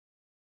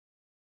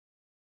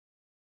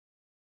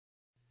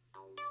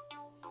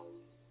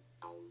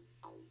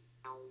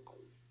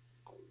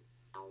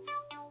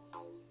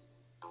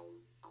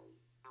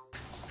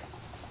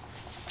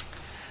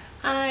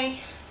Hi,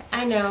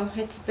 I know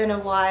it's been a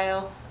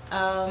while.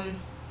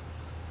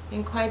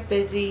 Been quite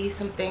busy.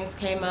 Some things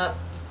came up,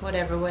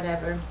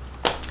 whatever.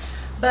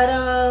 But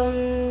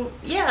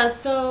yeah.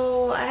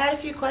 So I had a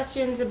few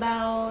questions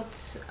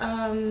about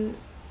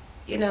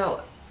you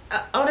know,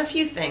 on a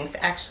few things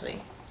actually.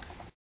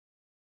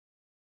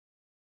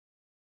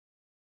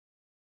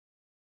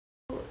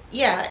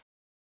 Yeah,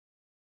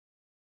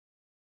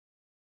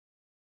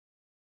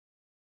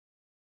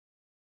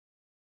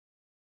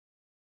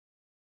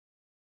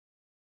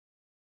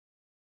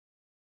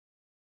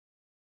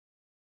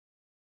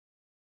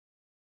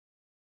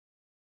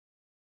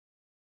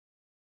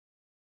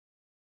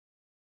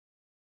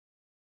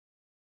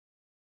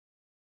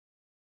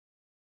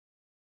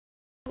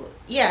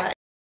 yeah.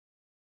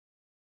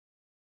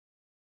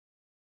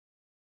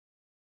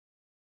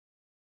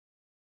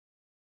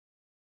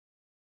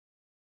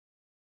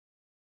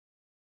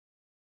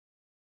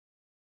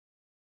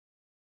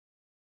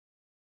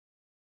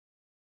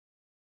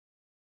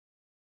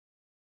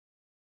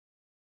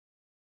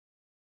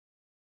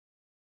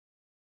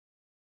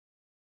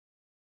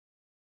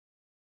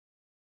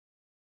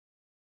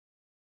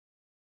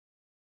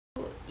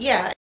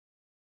 Yeah,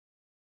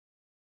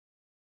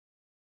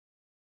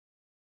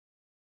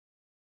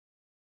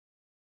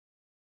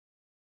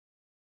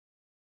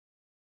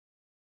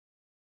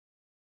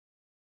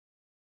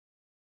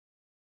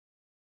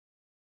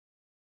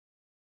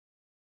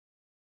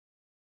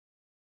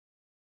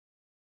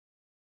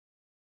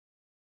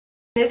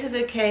 this is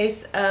a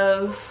case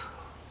of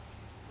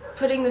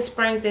putting the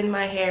springs in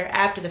my hair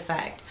after the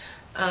fact.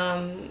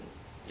 Um,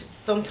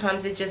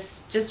 Sometimes it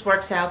just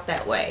works out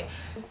that way.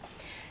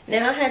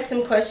 Now I had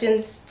some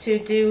questions to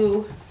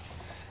do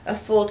a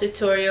full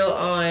tutorial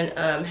on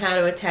how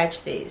to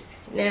attach these.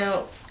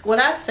 Now what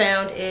I've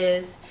found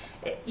is,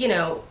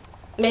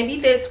 maybe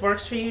this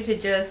works for you to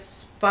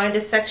just find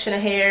a section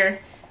of hair,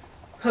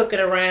 hook it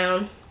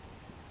around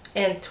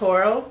and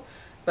twirl,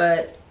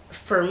 but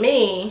for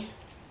me,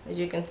 as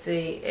you can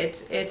see,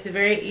 it's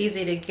very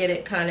easy to get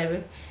it kind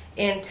of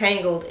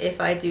entangled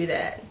if I do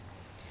that.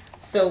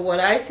 So what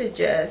I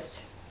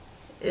suggest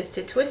is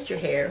to twist your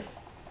hair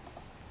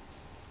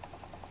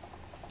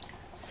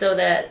so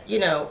that,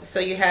 so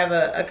you have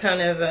a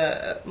kind of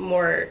a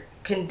more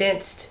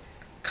condensed,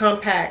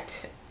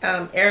 compact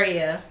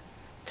area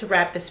to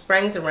wrap the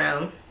springs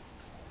around.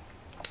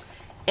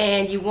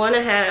 And you want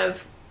to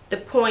have the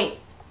point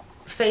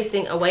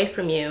facing away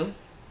from you.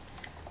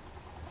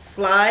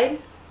 Slide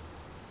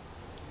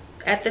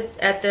at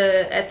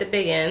the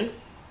big end,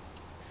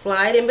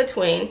 slide in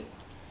between,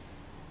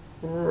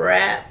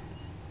 wrap.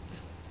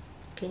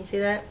 Can you see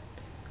that?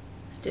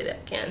 Let's do that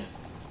again.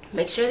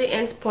 Make sure the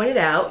end's pointed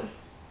out.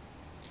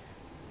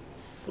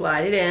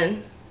 Slide it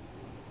in,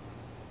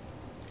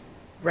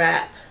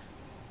 wrap,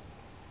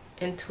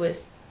 and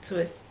twist.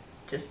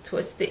 Just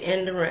twist the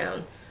end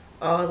around,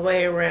 all the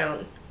way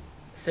around,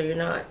 so you're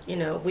not,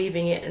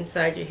 weaving it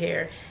inside your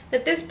hair.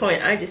 At this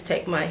point, I just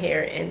take my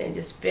hair and then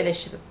just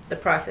finish the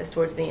process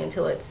towards the end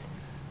until it's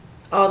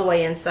all the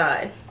way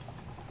inside.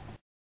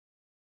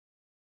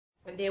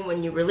 And then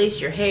when you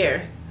release your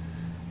hair,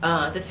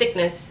 the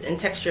thickness and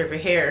texture of your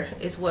hair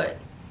is what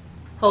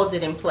holds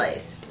it in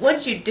place.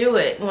 Once you do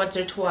it once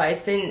or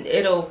twice, then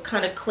it'll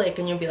kind of click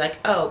and you'll be like,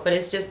 oh, but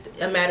it's just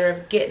a matter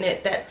of getting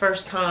it that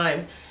first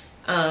time,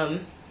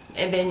 and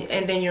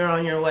then you're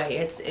on your way.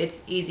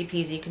 It's easy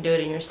peasy. You can do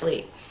it in your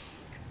sleep.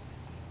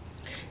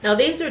 Now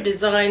these are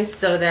designed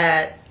so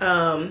that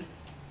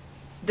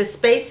the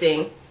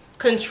spacing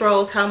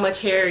controls how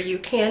much hair you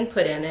can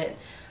put in it.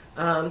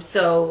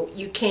 So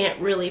you can't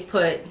really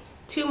put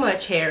too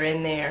much hair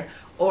in there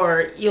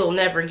or you'll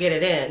never get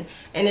it in.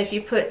 And if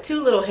you put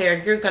too little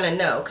hair, you're going to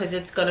know because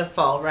it's going to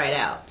fall right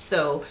out.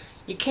 So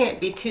you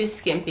can't be too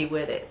skimpy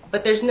with it.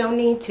 But there's no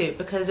need to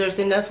because there's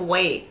enough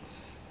weight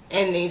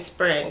in these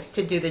springs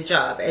to do the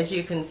job, as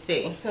you can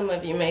see. Some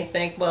of you may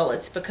think, well,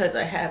 it's because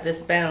I have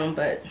this bound,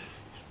 but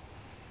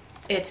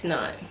it's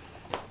not.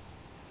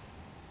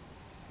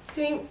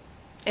 See?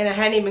 And I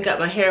hadn't even got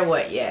my hair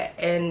wet yet.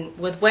 And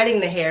with wetting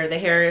the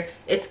hair,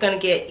 it's going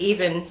to get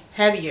even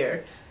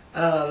heavier.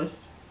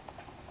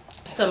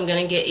 So I'm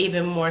going to get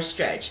even more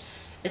stretch,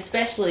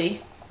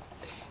 especially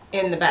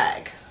in the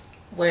back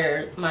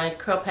where my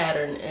curl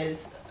pattern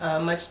is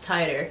much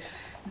tighter.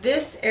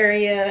 This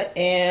area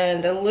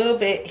and a little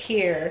bit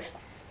here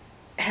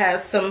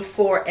has some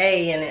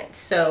 4A in it,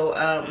 so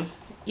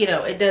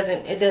it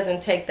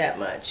doesn't take that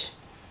much,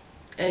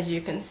 as you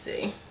can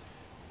see.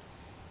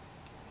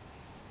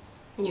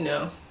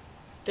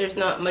 There's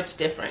not much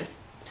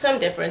difference. Some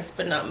difference,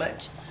 but not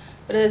much.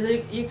 But as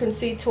you can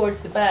see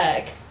towards the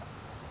back,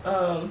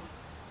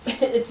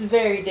 it's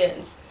very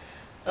dense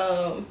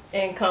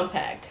and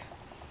compact,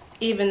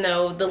 even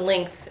though the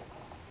length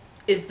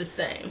is the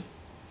same.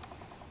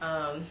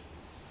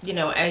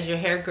 As your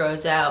hair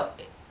grows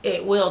out,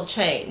 it will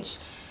change.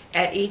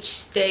 At each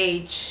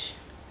stage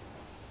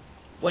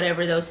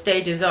whatever those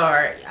stages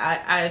are,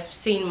 I've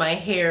seen my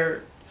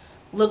hair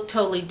look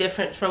totally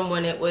different from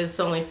when it was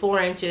only 4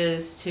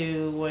 inches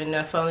to when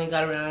I finally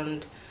got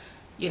around,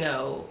 you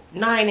know,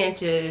 9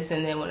 inches,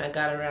 and then when I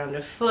got around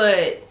a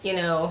foot, you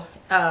know.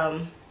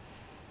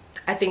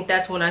 I think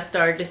that's when I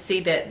started to see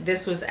that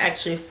this was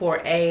actually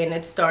for A, and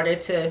it started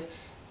to,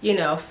 you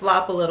know,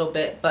 flop a little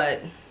bit.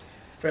 But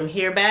from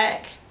here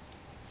back,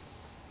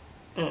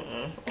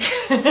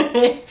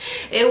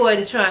 it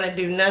wasn't trying to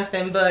do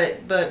nothing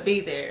but be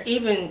there.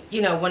 Even,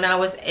 you know, when I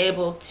was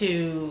able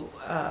to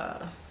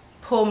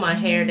pull my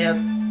hair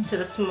down to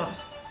the small.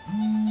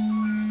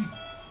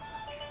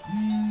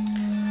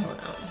 Hold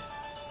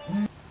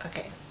on.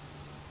 Okay.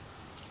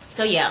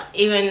 So yeah,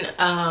 even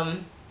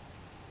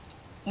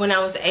when I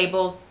was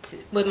able to,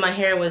 when my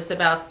hair was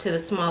about to the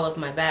small of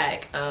my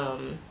back,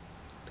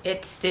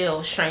 it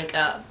still shrank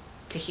up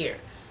to here.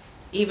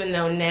 Even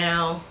though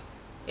now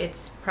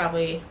it's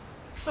probably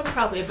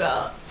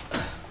about,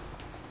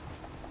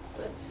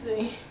 let's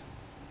see.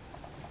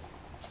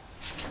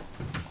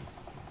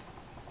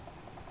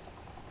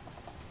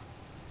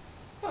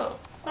 Oh,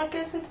 I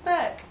guess it's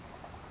back.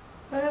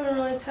 I haven't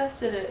really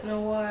tested it in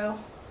a while.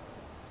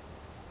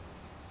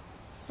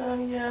 So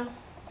yeah.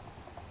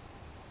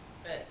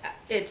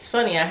 It's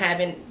funny, I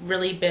haven't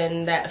really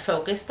been that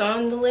focused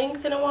on the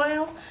length in a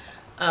while.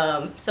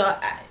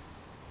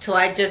 Till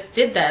I just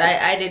did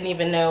that, I didn't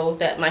even know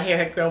that my hair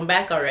had grown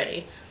back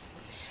already.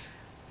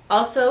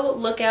 Also,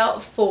 look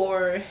out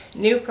for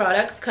new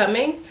products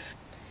coming.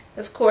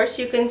 Of course,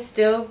 you can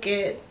still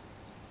get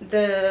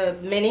the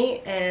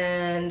mini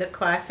and the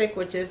classic,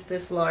 which is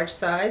this large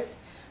size,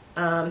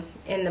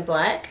 in the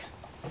black.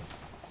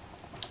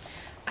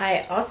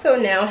 I also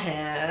now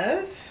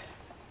have,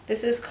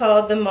 this is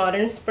called the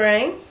Modern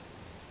sprAngz,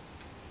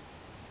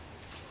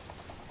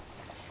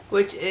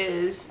 which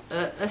is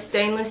a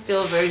stainless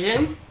steel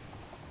version.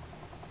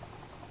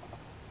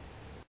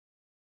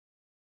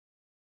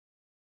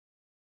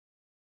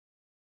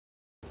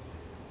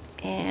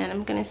 And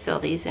I'm going to sell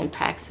these in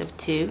packs of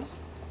 2.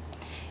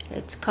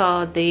 It's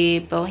called the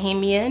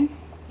Bohemian.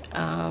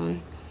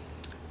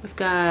 We've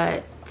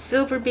got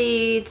silver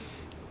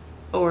beads,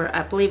 or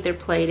I believe they're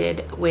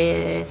plated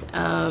with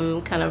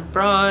kind of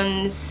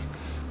bronze,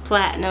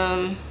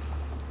 platinum,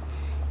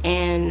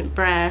 and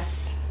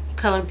brass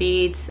color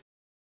beads.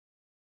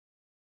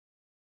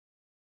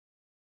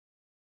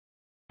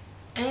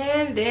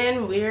 And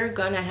then we're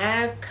gonna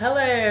have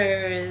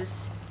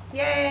colors.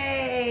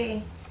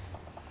 Yay!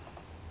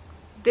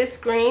 This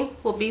green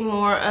will be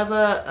more of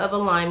a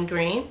lime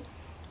green.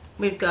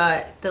 We've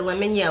got the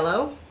lemon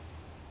yellow,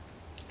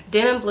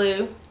 denim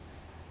blue,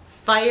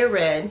 fire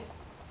red,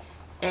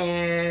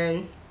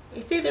 and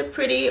it's either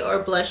pretty or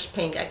blush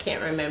pink, I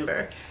can't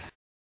remember.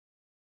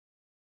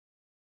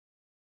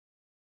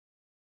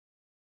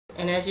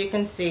 And as you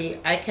can see,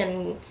 I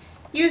can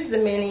use the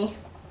mini,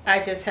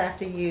 I just have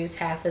to use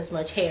half as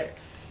much hair.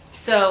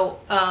 So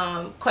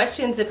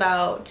questions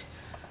about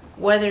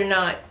whether or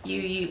not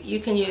you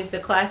can use the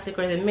classic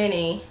or the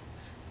mini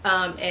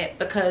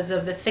because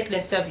of the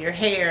thickness of your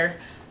hair,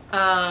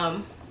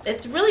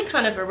 it's really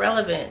kind of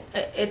irrelevant.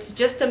 It's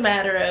just a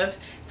matter of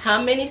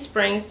how many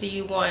sprAngz do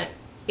you want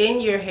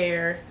in your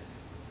hair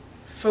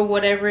for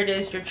whatever it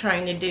is you're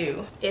trying to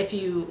do. If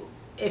you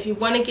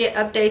want to get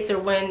updates or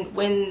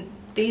when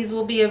these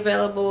will be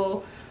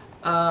available,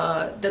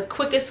 the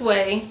quickest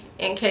way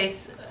in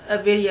case a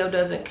video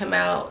doesn't come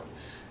out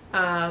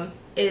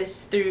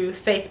is through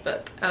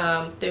Facebook,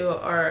 through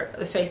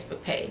the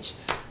Facebook page.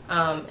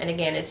 And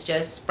again, it's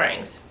just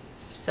sprAngz.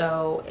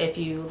 So if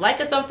you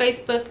like us on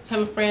Facebook,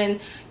 become a friend,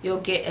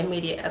 you'll get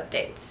immediate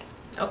updates.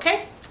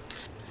 Okay?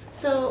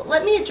 So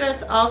let me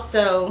address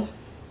also,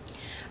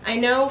 I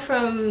know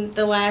from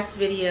the last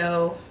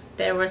video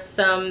there were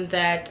some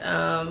that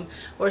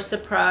were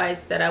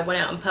surprised that I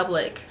went out in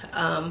public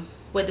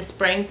with the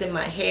sprAngz in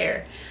my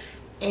hair.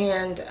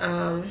 And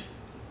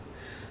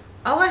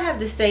all I have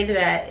to say to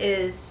that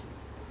is,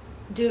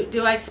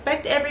 do I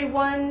expect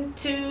everyone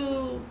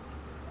to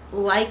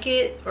like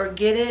it or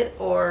get it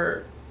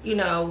or, you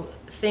know,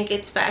 think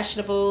it's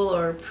fashionable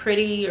or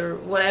pretty or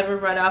whatever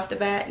right off the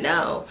bat?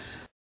 No.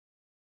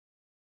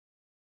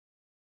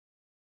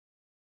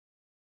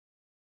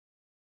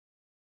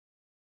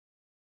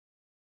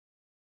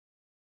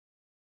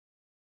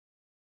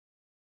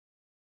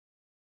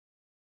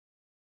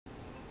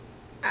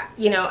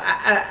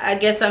 I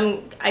guess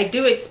I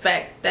do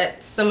expect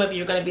that some of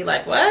you are going to be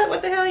like,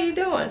 what the hell are you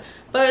doing?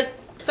 But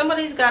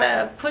somebody's got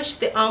to push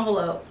the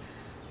envelope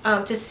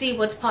to see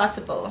what's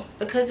possible,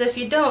 because if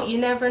you don't, you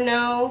never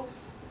know,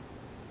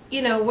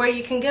 you know, where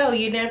you can go.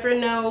 You never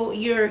know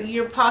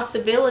your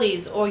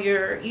possibilities or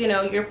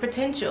your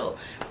potential.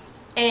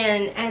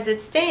 And as it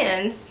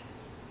stands,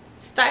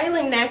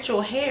 styling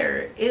natural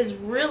hair is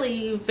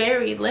really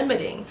very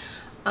limiting.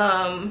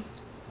 And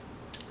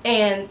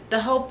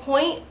the whole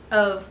point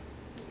of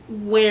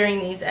wearing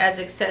these as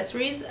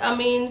accessories, I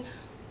mean,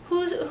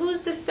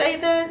 who's to say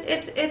that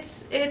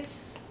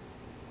it's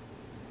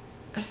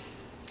I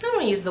don't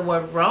want to use the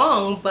word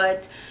wrong,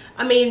 but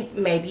I mean,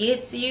 maybe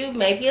it's you,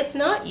 maybe it's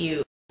not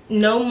you.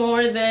 No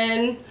more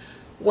than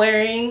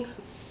wearing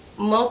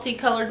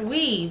multicolored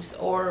weaves,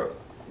 or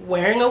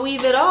wearing a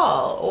weave at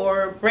all,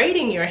 or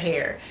braiding your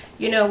hair.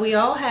 You know, we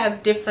all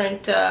have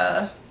different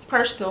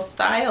personal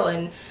style,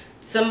 and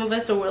some of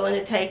us are willing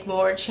to take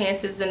more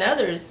chances than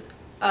others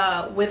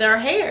with our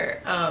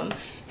hair.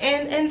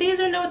 And these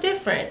are no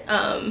different.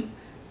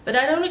 But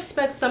I don't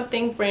expect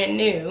something brand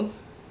new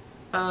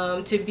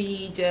to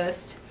be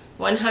just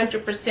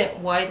 100%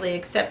 widely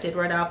accepted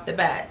right off the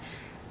bat.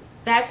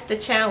 That's the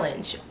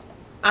challenge.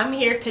 I'm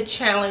here to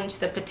challenge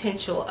the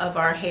potential of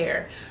our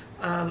hair.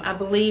 I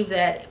believe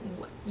that,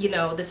 you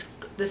know,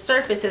 the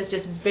surface has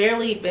just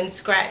barely been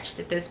scratched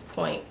at this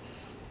point.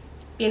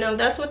 You know,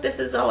 that's what this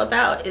is all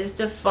about, is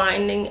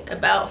finding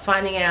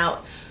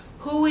out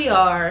who we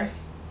are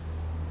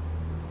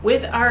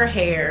with our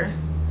hair,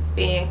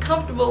 being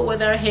comfortable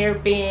with our hair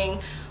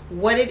being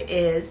what it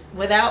is,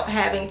 without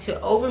having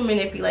to over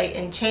manipulate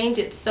and change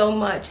it so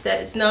much that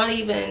it's not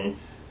even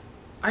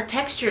our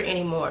texture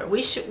anymore.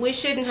 We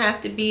shouldn't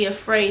have to be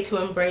afraid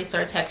to embrace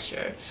our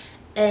texture.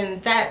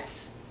 And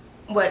that's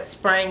what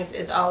sprAngz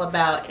is all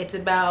about. It's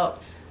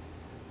about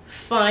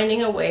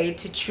finding a way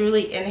to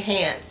truly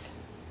enhance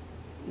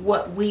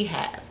what we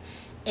have,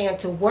 and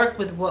to work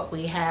with what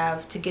we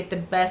have to get the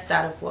best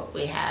out of what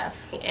we have.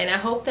 And I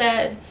hope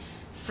that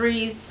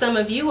frees some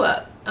of you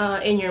up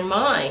in your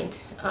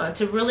mind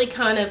to really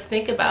kind of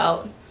think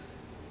about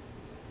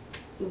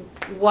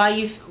why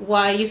you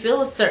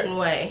feel a certain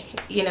way,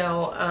 you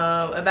know,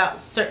 about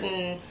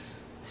certain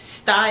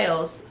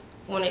styles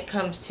when it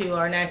comes to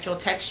our natural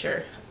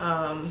texture,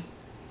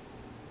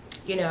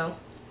 you know.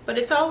 But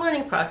it's all a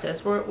learning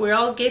process. We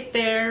all get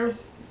there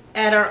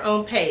at our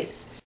own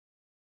pace.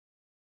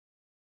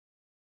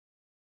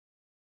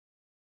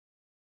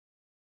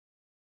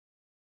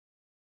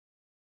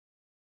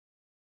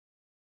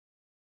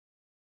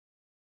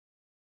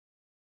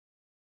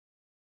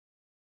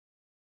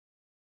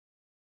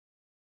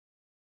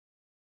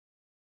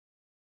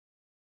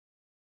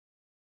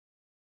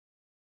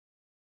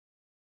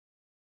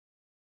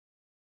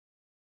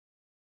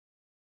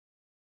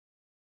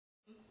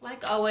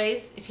 Like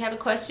always, if you have a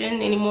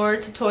question, any more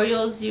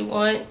tutorials you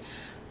want,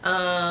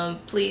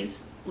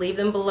 please leave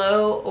them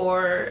below,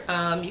 or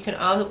you can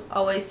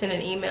always send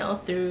an email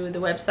through the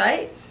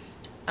website.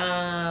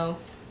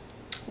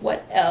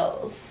 What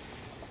else?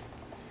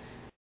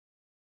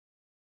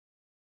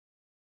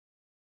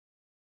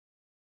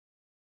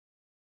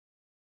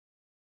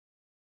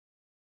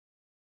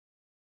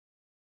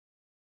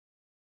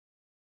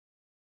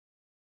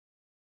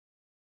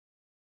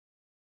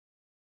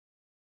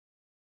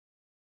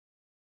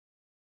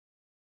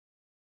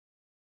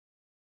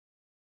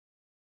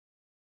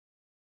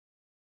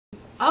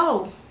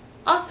 Oh,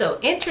 also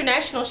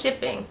international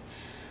shipping.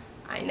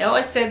 I know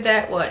I said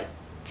that, what,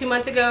 2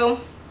 months ago?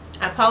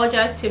 I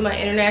apologize to my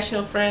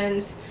international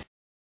friends.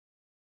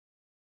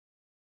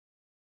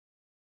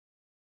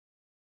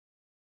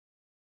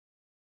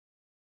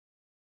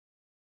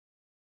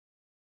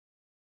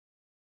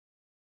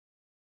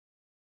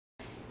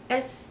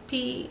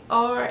 sprangz.com.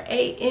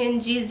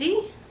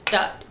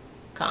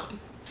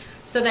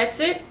 So that's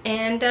it,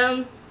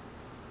 and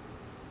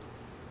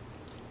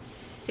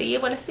see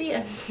you when I see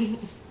you.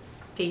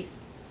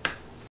 Peace.